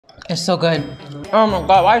It's so good. Oh my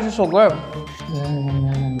god, why is it so good?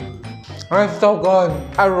 It's so good.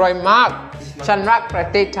 อร่อยมากฉันรักประ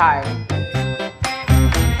เทศไทย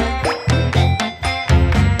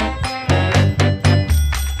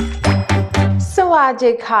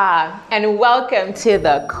Sawadika, and welcome to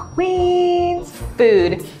the Queen's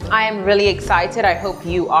Food. I am really excited. I hope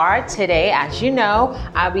you are. Today, as you know,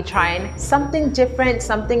 I'll be trying something different,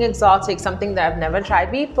 something exotic, something that I've never tried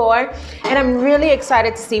before. And I'm really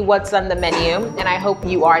excited to see what's on the menu, and I hope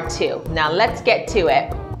you are too. Now let's get to it.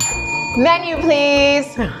 Menu, please.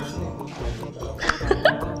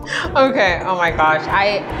 Okay, oh my gosh.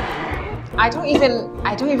 I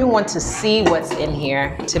don't even want to see what's in here,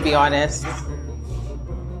 to be honest.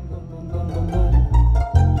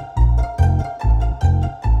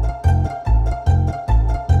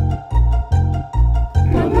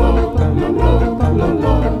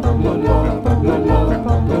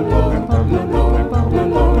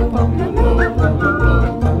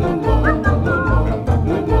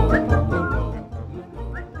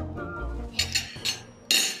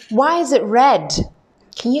 Why is it red?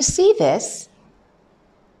 Can you see this?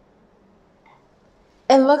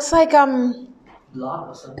 It looks like blood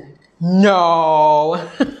or something. No.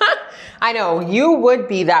 I know you would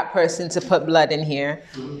be that person to put blood in here.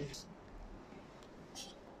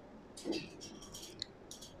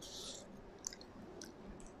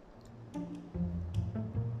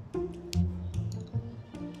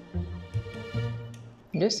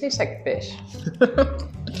 This tastes like fish.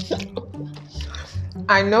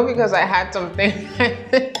 I know because I had something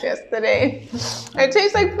yesterday. It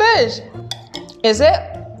tastes like fish. Is it?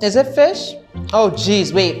 Is it fish? Oh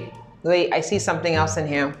geez, wait, I see something else in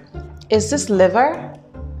here. Is this liver?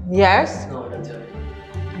 Yes? No, don't tell me.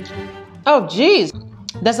 Oh geez,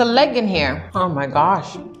 there's a leg in here. Oh my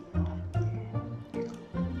gosh.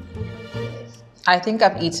 I think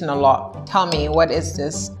I've eaten a lot. Tell me, what is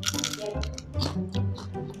this?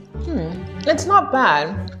 It's not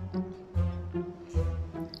bad.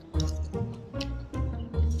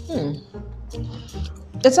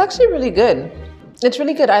 It's actually really good. It's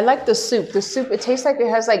really good. I like the soup. The soup, it tastes like it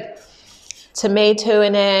has like tomato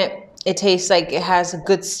in it. It tastes like it has a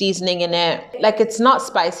good seasoning in it. Like it's not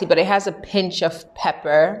spicy, but it has a pinch of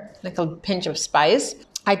pepper, like a pinch of spice.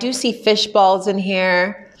 I do see fish balls in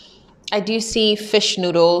here. I do see fish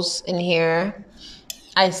noodles in here.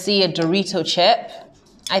 I see a Dorito chip.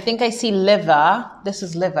 I think I see liver. This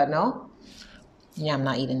is liver, no? Yeah, I'm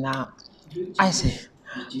not eating that. I see.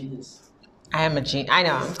 Genius. I am a genius. I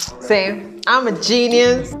know. See, I'm a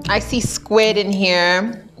genius. I see squid in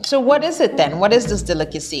here. So what is it then? What is this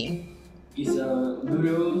delicacy? It's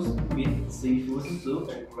noodles with seafood soup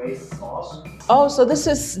and gray sauce. Oh, so this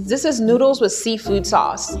is noodles with seafood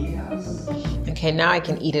sauce. Yes. Okay, now I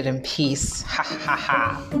can eat it in peace. Ha ha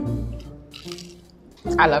ha.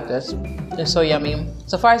 I love this. It's so yummy.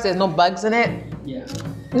 So far as there's no bugs in it. Yeah.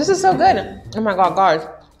 This is so good. Oh my god, guys.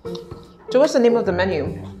 So what's the name of the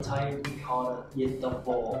menu? Thai we call it yen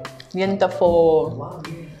tafo. Yen tafo. Wow,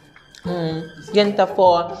 yeah. Yen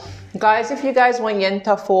tafo. Guys, if you guys want yen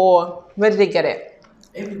tafo, where did they get it?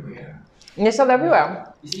 Everywhere. They sell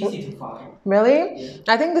everywhere. It's easy to find. Really? Yeah.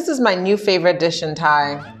 I think this is my new favorite dish in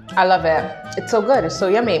Thai. I love it. It's so good. It's so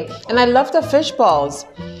yummy. And I love the fish balls.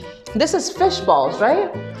 This is fish balls, right?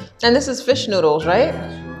 And this is fish noodles, right?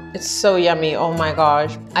 It's so yummy. Oh my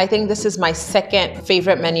gosh. I think this is my second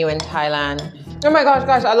favorite menu in Thailand. Oh my gosh,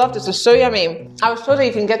 guys, I love this. It's so yummy. I was told that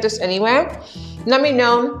you can get this anywhere. Let me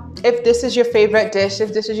know if this is your favorite dish,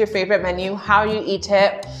 if this is your favorite menu, how you eat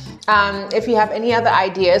it. If you have any other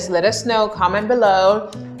ideas, let us know. Comment below.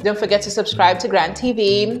 Don't forget to subscribe to Grand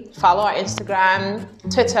TV. Follow our Instagram,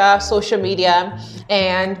 Twitter, social media,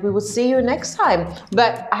 and we will see you next time.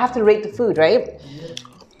 But I have to rate the food, right?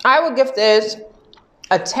 I will give this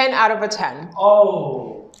a 10 out of a 10.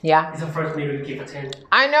 Oh. Yeah. It's the first meal to give a 10.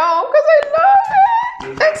 I know, because I love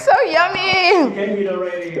it. It's so yummy. You can eat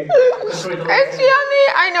already. It's yummy.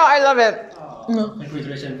 I know, I love it. Oh,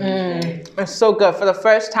 congratulations. It's so good for the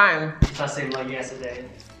first time. It's the same like yesterday.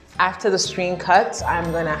 After the screen cuts,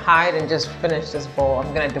 I'm gonna hide and just finish this bowl.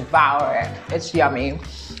 I'm gonna devour it. It's yummy.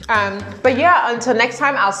 But yeah, until next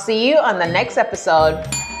time, I'll see you on the next episode.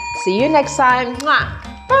 See you next time. Mwah.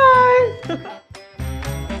 Bye.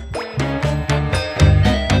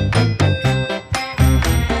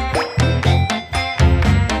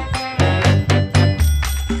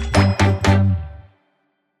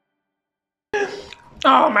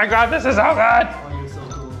 Oh my god, this is so good. Oh, you're so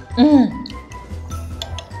cool.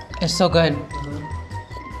 It's so good.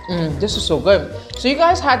 This is so good. So you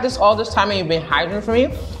guys had this all this time and you've been hiding from me?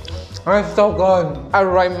 It's so good. อ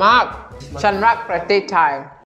ร่อยมาก ฉันรักประเทศไทย